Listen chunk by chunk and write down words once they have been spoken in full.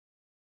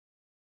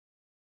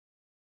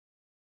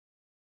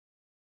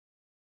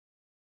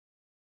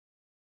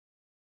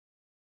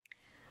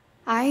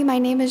Hi, my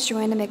name is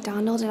Joanna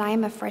McDonald, and I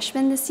am a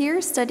freshman this year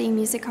studying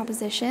music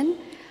composition.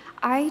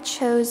 I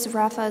chose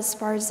Rafa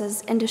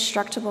Esparza's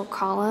Indestructible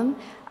Column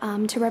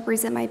to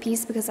represent my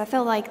piece because I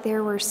felt like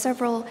there were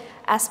several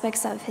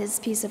aspects of his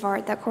piece of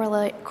art that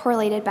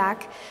correlated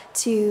back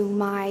to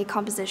my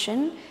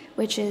composition,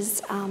 which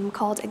is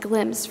called A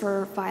Glimpse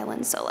for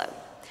Violin Solo.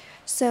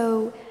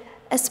 So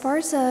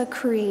Esparza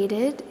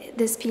created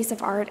this piece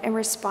of art in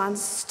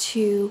response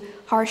to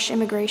harsh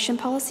immigration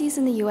policies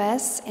in the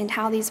US and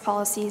how these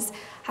policies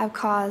have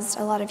caused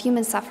a lot of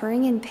human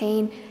suffering and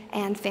pain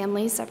and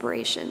family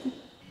separation.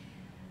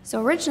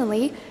 So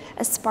originally,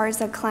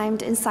 Esparza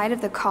climbed inside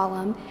of the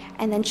column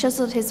and then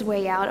chiseled his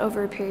way out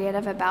over a period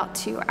of about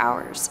 2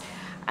 hours.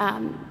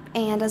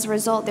 And as a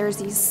result, there's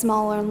these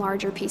smaller and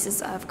larger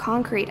pieces of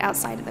concrete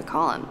outside of the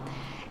column.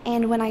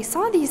 And when I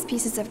saw these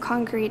pieces of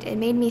concrete, it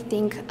made me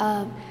think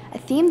of a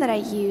theme that I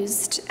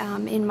used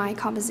in my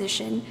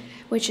composition,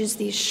 which is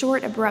these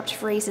short, abrupt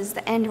phrases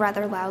that end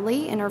rather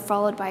loudly and are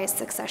followed by a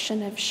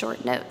succession of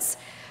short notes.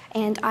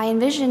 And I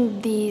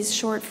envisioned these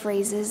short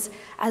phrases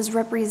as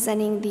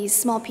representing these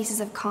small pieces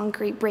of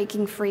concrete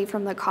breaking free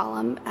from the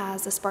column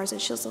as Esparza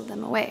chiseled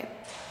them away.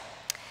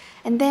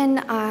 And then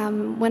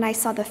when I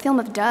saw the film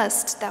of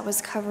dust that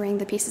was covering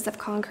the pieces of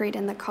concrete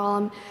in the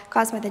column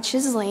caused by the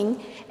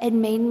chiseling, it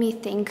made me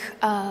think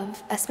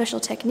of a special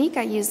technique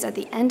I used at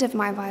the end of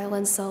my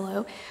violin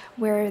solo,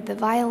 where the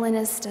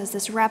violinist does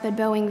this rapid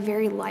bowing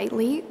very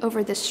lightly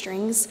over the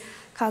strings,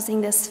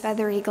 causing this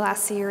feathery,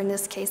 glassy, or in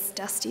this case,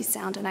 dusty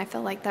sound, and I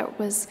felt like that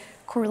was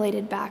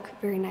correlated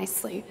back very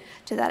nicely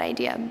to that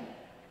idea.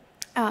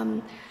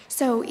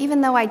 So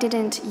even though I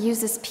didn't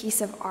use this piece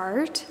of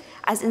art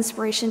as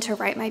inspiration to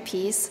write my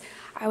piece,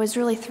 I was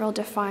really thrilled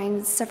to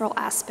find several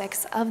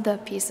aspects of the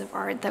piece of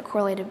art that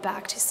correlated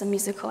back to some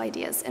musical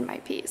ideas in my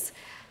piece.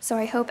 So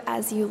I hope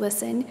as you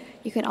listen,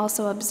 you can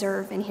also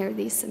observe and hear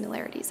these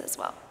similarities as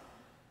well.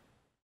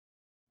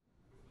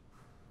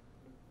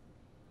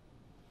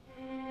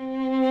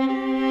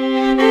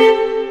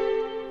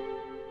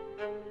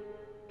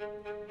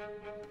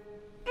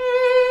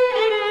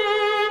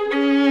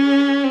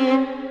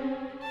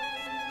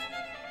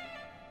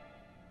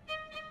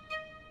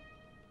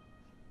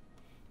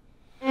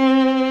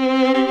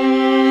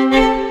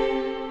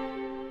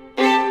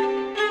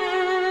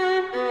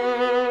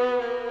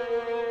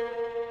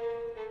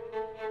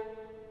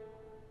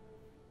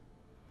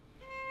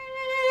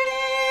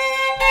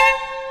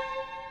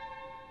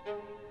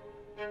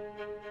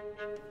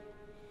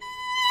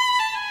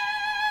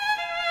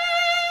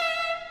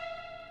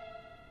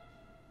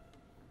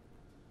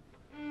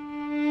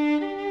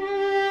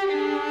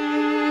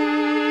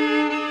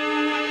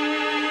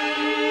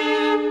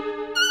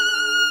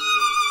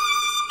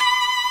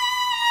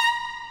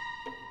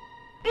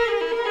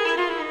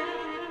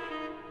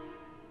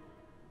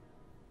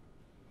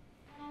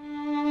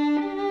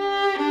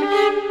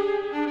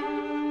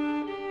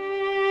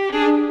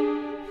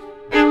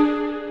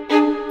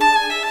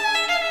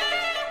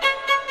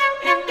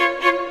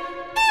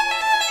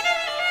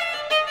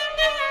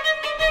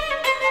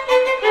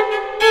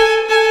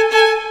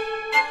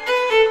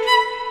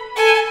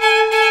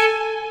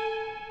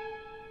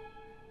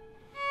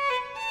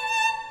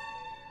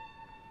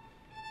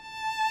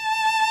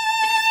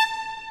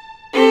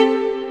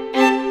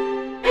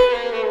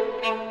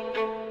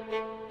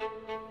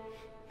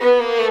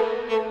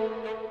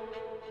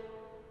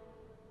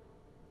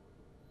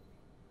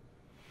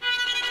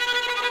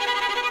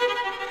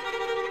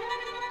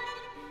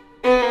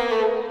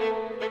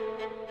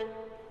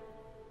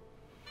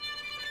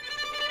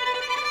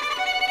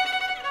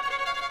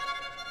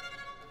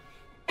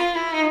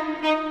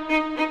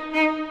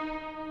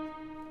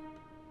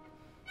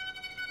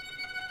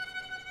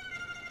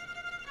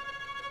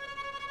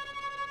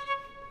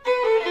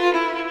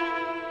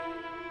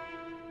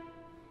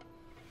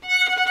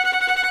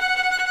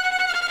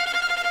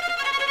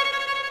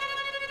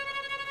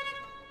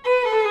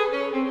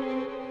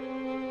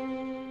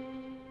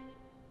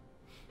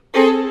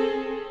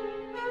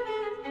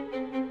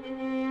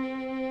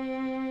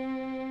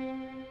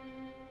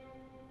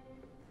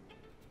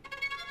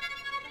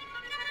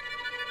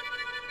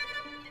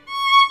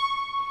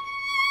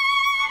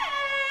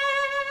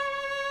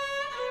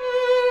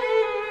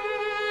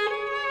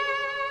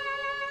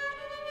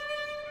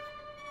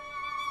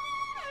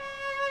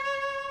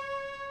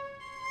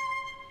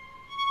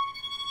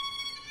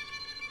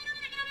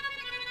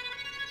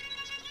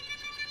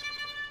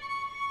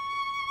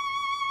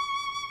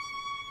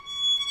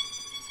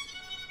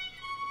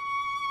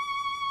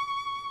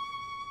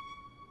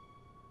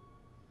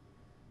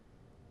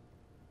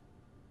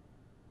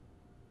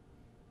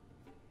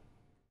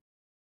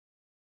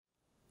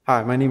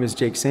 Hi, my name is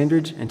Jake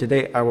Sandridge, and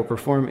today I will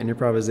perform an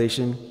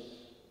improvisation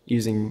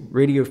using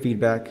radio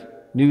feedback,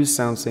 news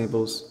sound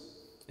samples,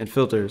 and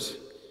filters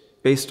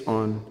based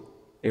on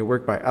a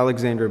work by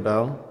Alexandra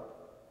Bell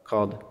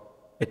called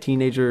A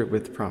Teenager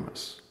with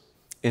Promise.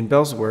 In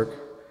Bell's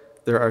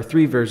work, there are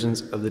 3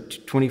 versions of the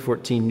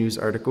 2014 news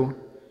article,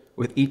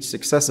 with each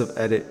successive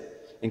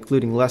edit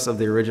including less of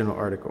the original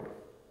article.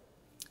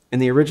 In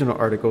the original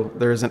article,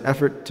 there is an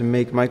effort to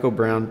make Michael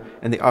Brown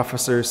and the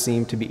officer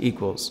seem to be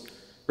equals,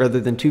 rather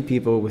than two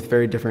people with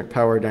very different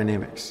power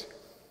dynamics.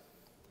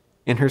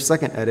 In her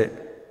second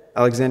edit,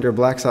 Alexandra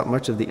blacks out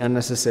much of the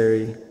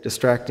unnecessary,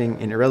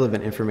 distracting, and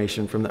irrelevant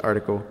information from the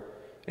article,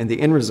 and the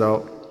end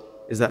result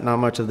is that not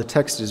much of the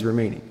text is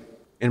remaining.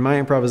 In my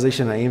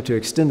improvisation, I aim to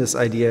extend this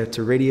idea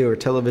to radio or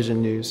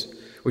television news,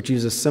 which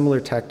uses similar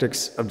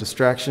tactics of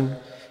distraction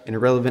and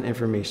irrelevant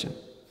information.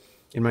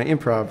 In my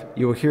improv,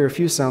 you will hear a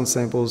few sound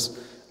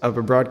samples of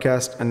a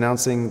broadcast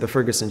announcing the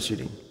Ferguson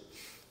shooting.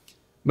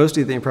 Most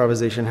of the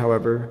improvisation,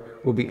 however,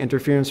 will be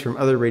interference from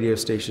other radio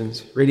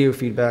stations, radio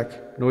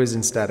feedback, noise,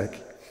 and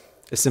static,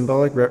 a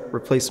symbolic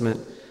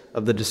replacement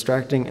of the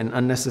distracting and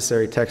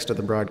unnecessary text of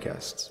the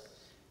broadcasts.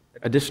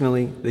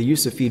 Additionally, the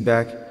use of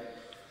feedback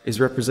is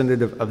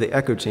representative of the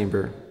echo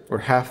chamber, where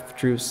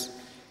half-truths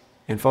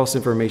and false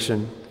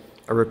information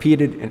are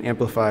repeated and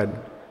amplified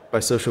by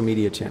social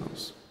media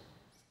channels.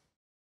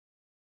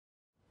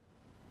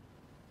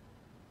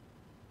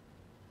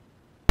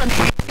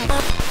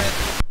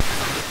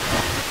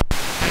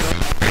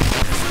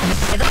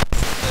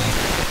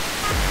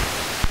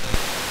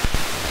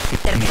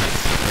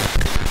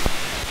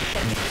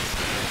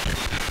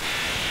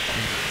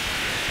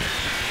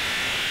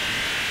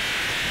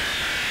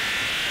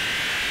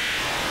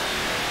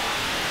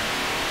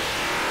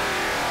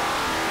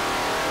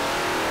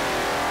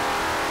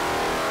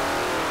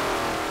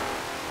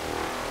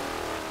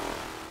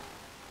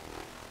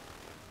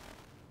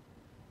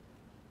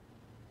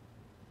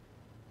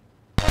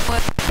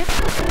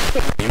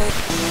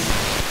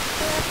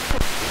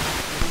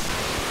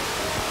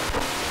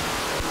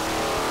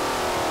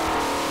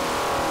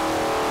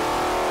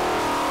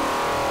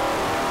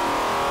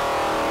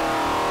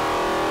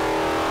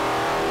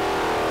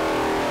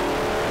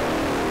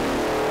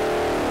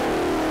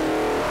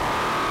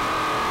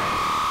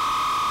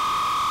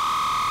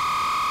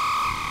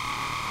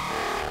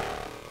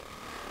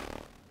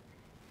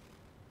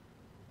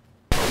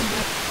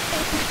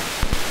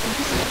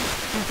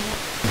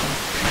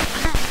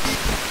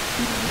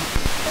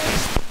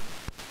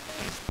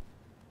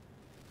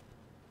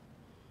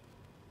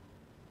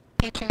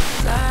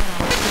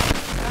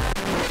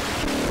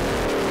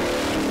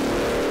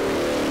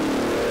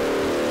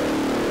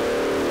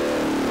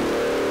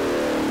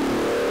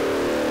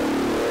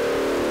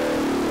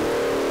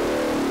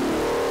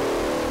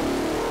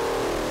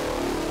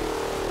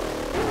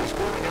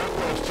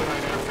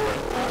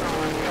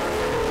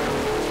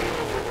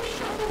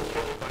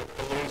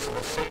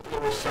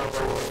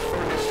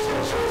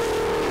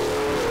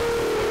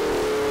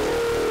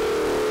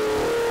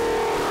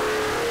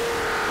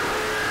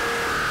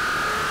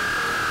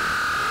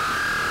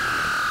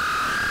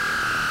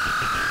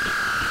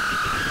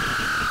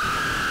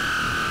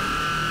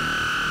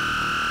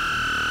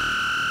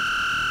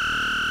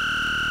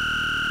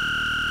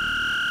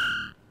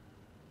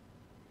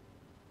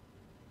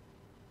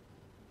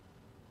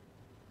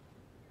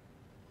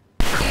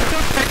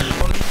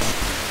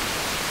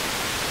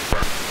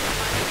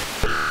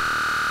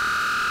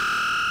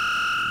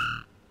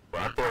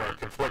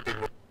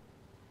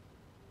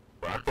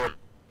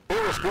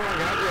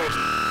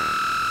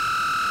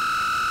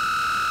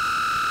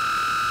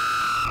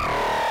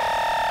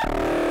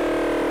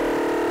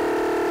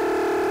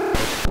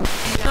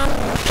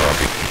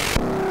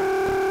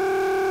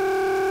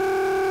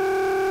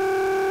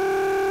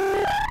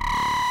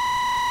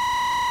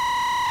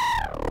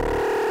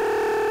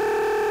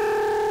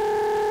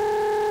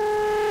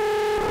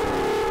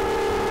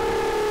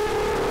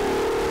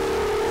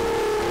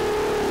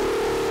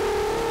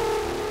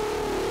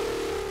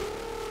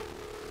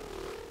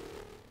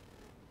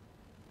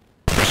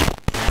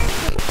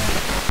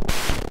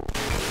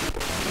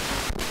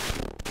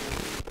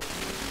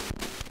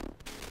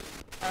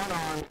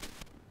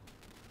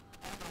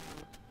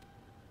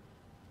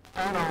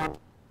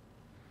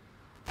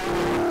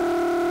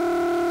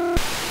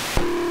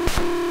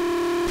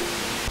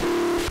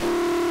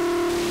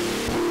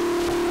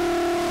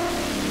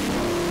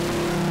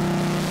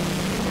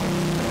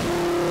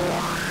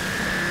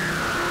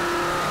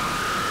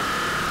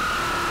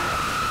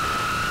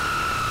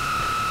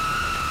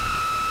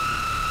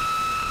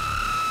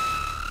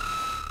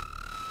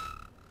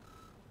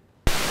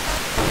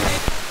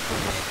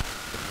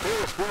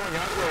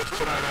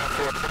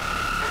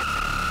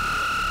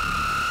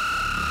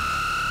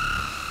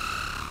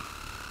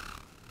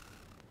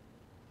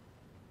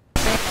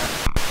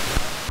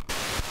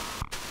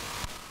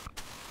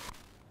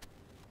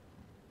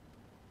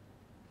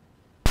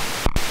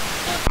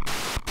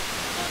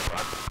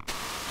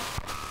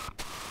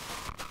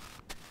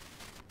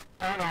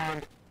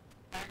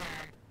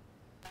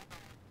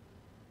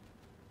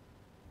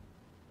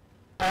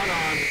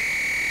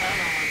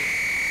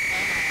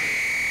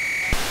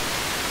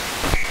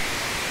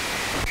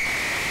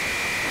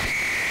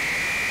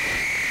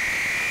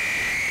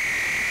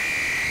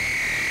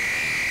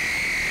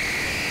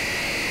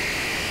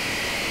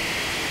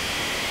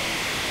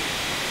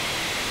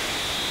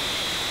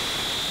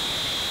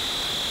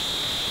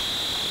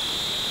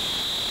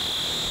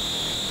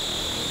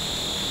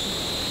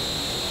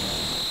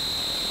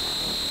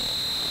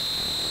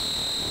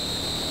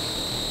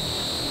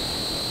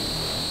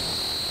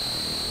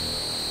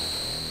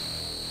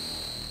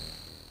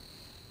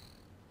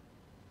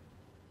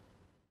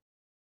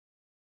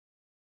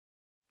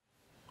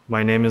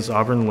 My name is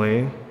Auburn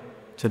Lee.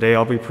 Today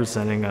I'll be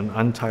presenting an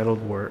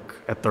untitled work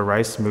at the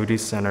Rice Moody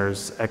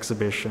Center's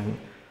exhibition,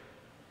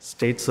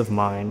 States of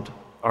Mind,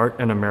 Art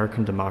and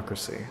American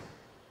Democracy.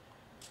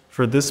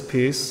 For this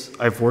piece,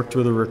 I've worked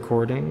with a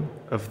recording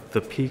of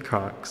The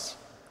Peacocks,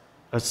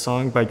 a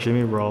song by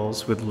Jimmy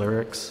Rawls with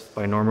lyrics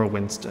by Norma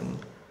Winston,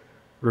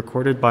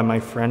 recorded by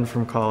my friend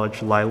from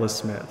college, Lila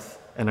Smith,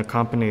 and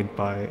accompanied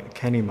by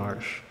Kenny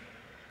Marsh.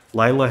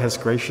 Lila has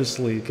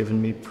graciously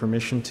given me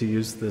permission to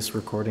use this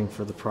recording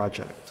for the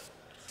project.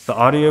 The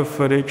audio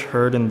footage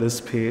heard in this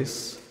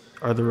piece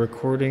are the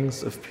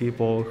recordings of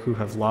people who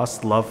have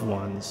lost loved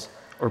ones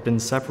or been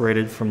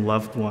separated from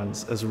loved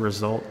ones as a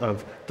result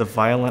of the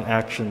violent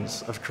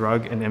actions of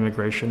drug and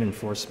immigration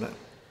enforcement.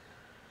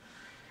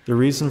 The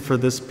reason for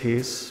this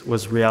piece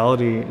was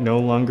reality no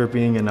longer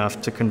being enough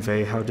to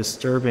convey how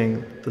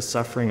disturbing the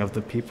suffering of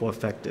the people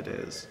affected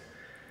is.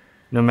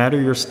 No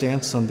matter your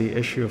stance on the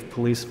issue of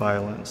police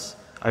violence,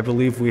 I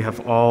believe we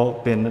have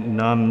all been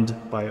numbed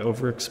by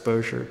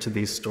overexposure to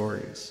these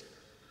stories.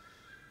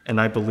 And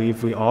I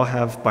believe we all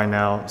have by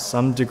now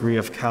some degree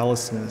of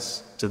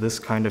callousness to this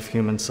kind of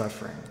human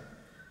suffering.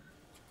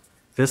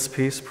 This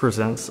piece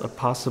presents a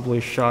possibly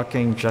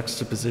shocking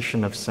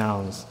juxtaposition of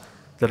sounds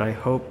that I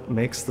hope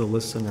makes the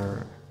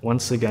listener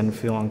once again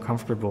feel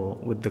uncomfortable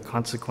with the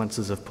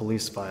consequences of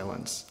police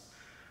violence,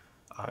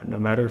 no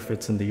matter if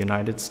it's in the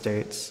United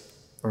States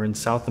or in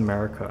South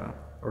America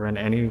or in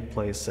any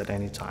place at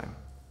any time.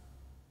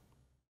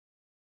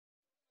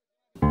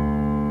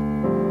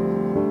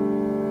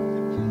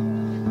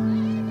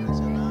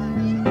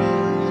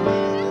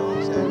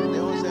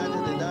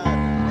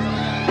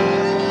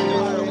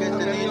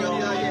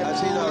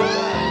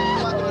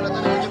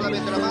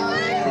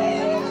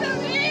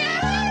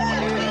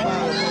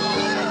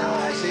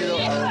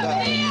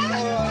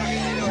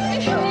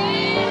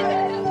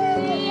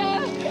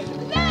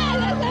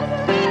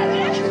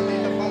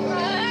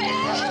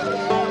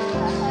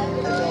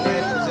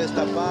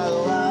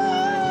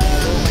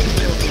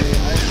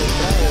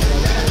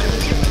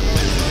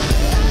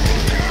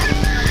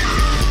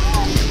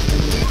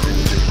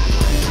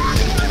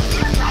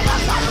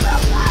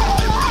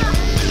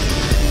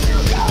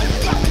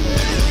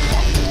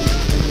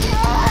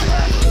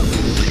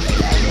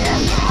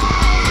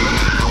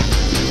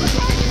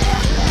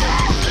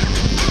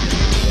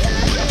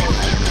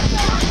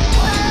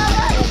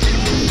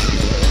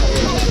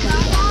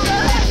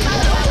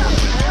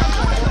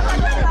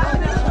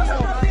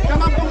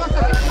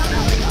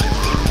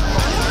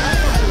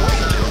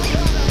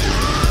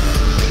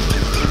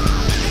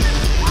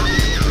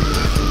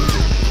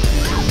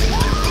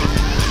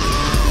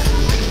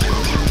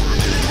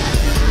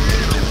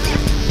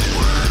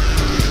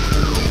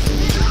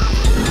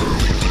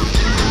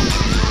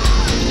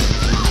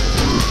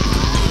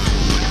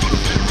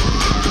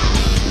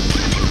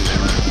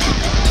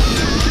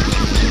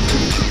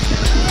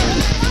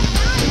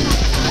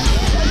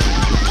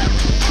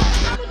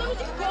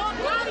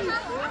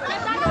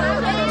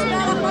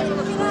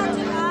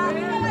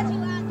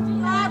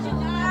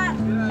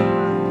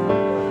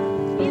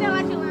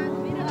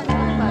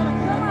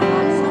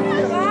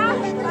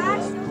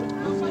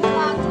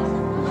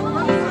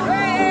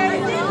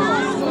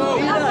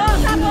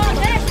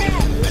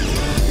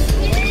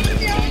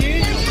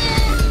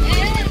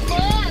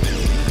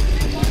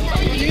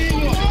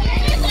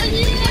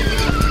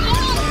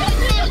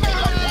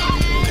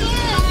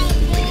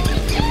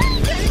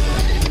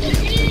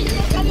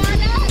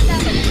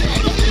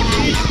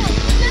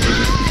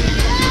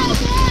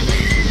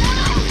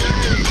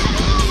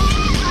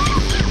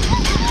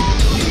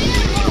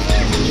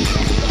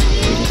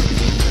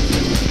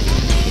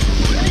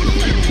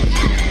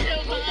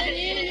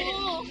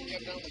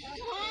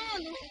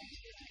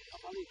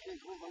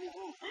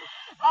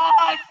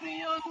 Ai,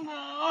 Senhor,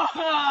 não!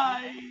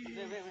 Ai!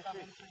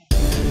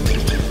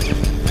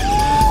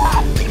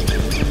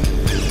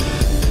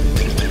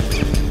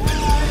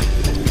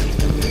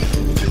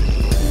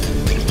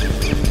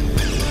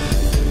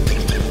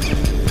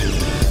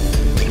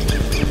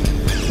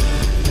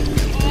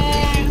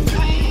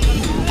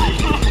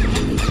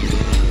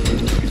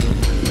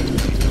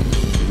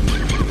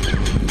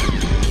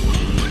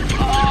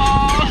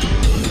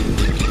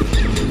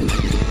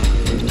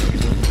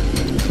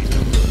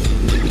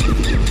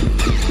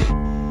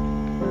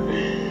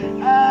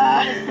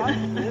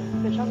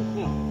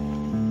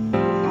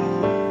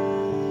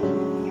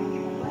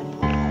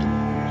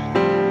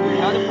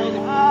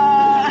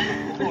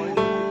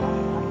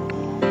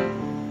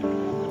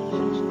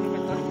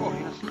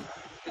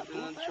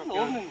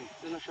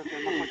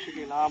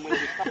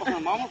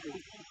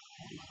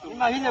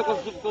 Imagina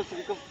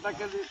conseguir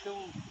daquele seu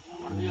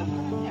olha,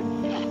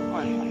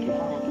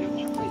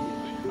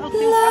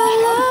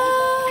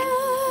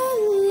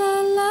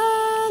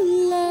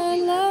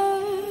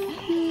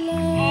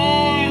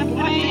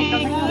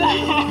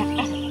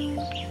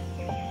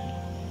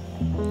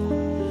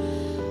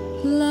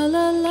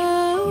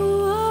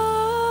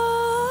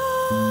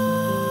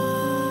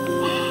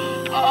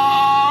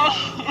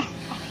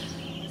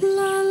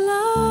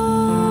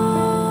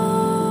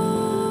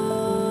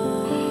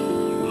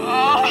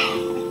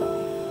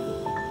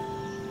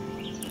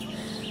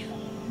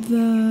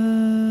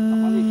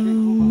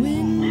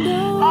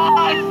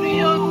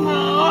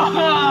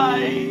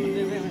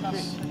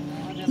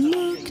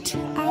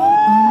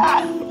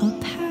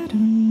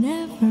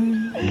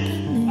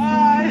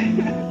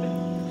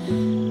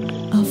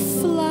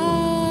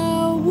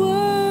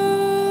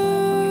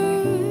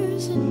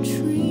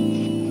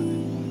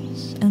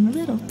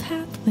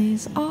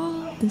 is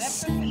all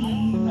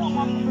descending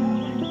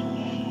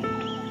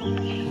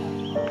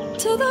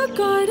to the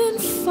garden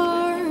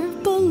far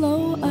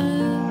below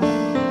us,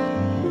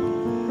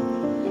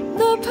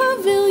 the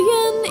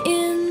pavilion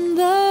in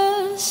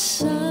the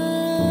sunlight,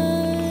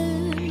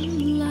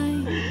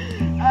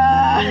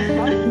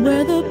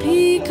 where the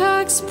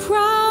peacocks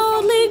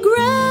proudly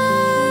grace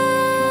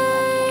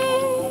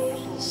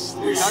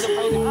the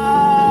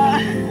sky.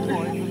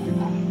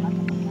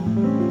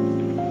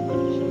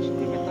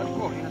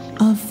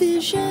 A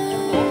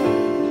vision,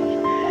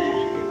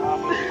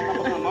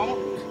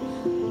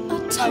 a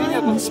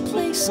timeless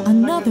place,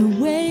 another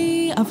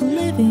way of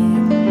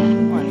living.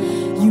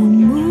 You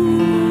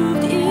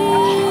moved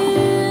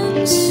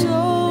in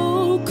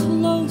so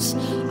close,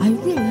 I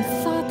really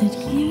thought that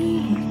you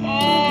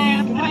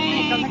were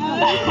kidding.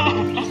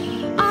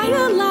 I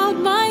allowed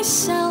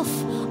myself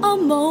a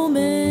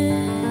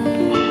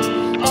moment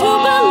to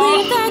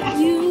believe that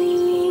you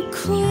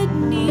could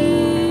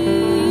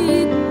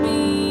need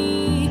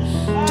me,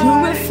 to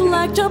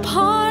reflect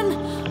upon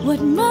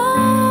what might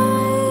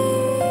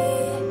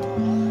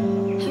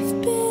have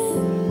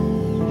been.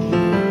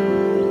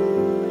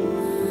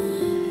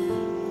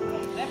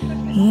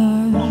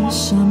 The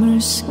summer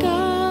sky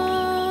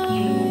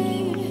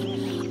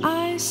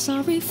I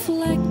saw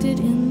reflected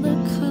in the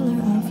color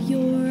of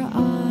your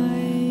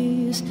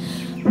eyes,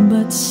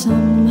 but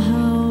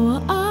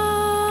somehow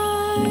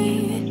I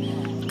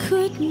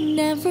could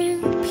never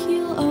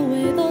peel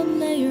away the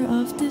layer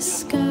of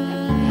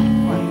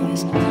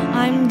disguise.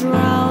 I'm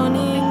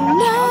drowning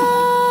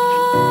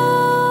now,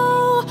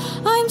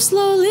 I'm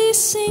slowly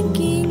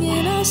sinking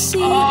in a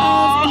sea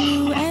of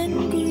blue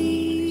and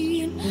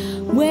green,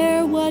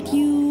 where what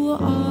you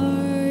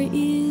are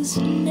is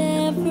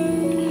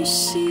never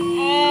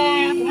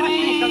seen.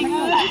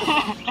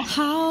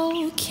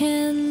 How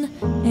can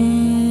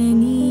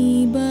anybody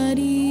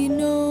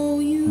know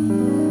you?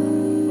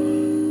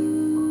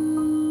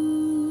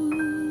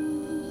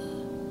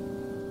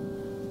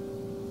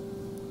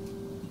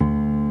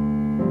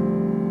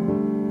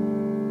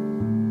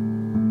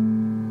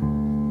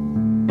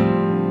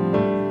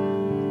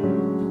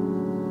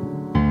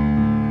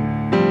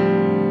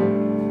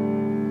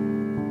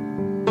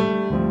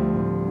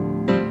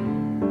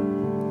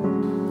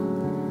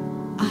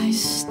 I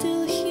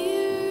still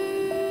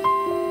hear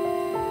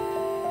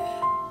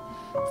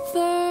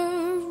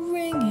the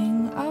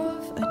ringing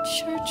of a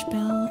church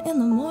bell in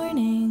the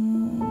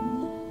morning.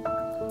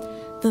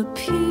 The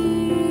peacocks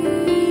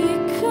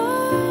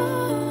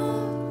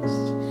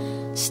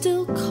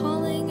still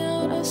calling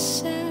out a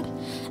sad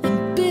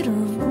and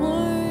bitter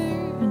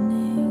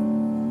warning.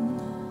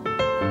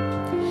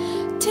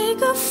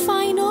 Take a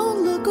final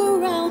look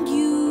around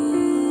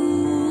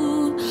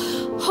you.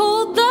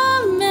 Hold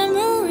the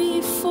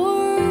memory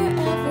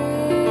forever.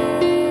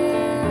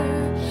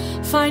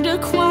 Find a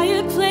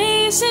quiet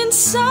place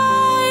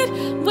inside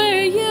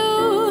where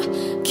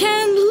you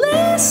can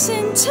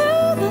listen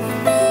to the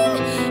thing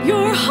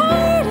your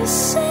heart is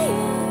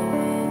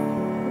saying.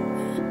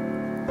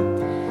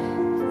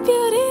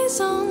 Beauty's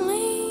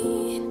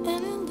only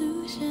an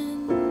illusion.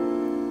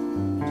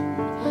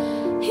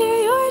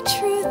 Here your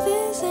truth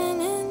is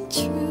an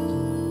intrusion.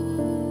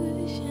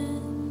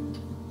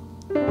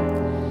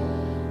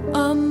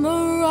 A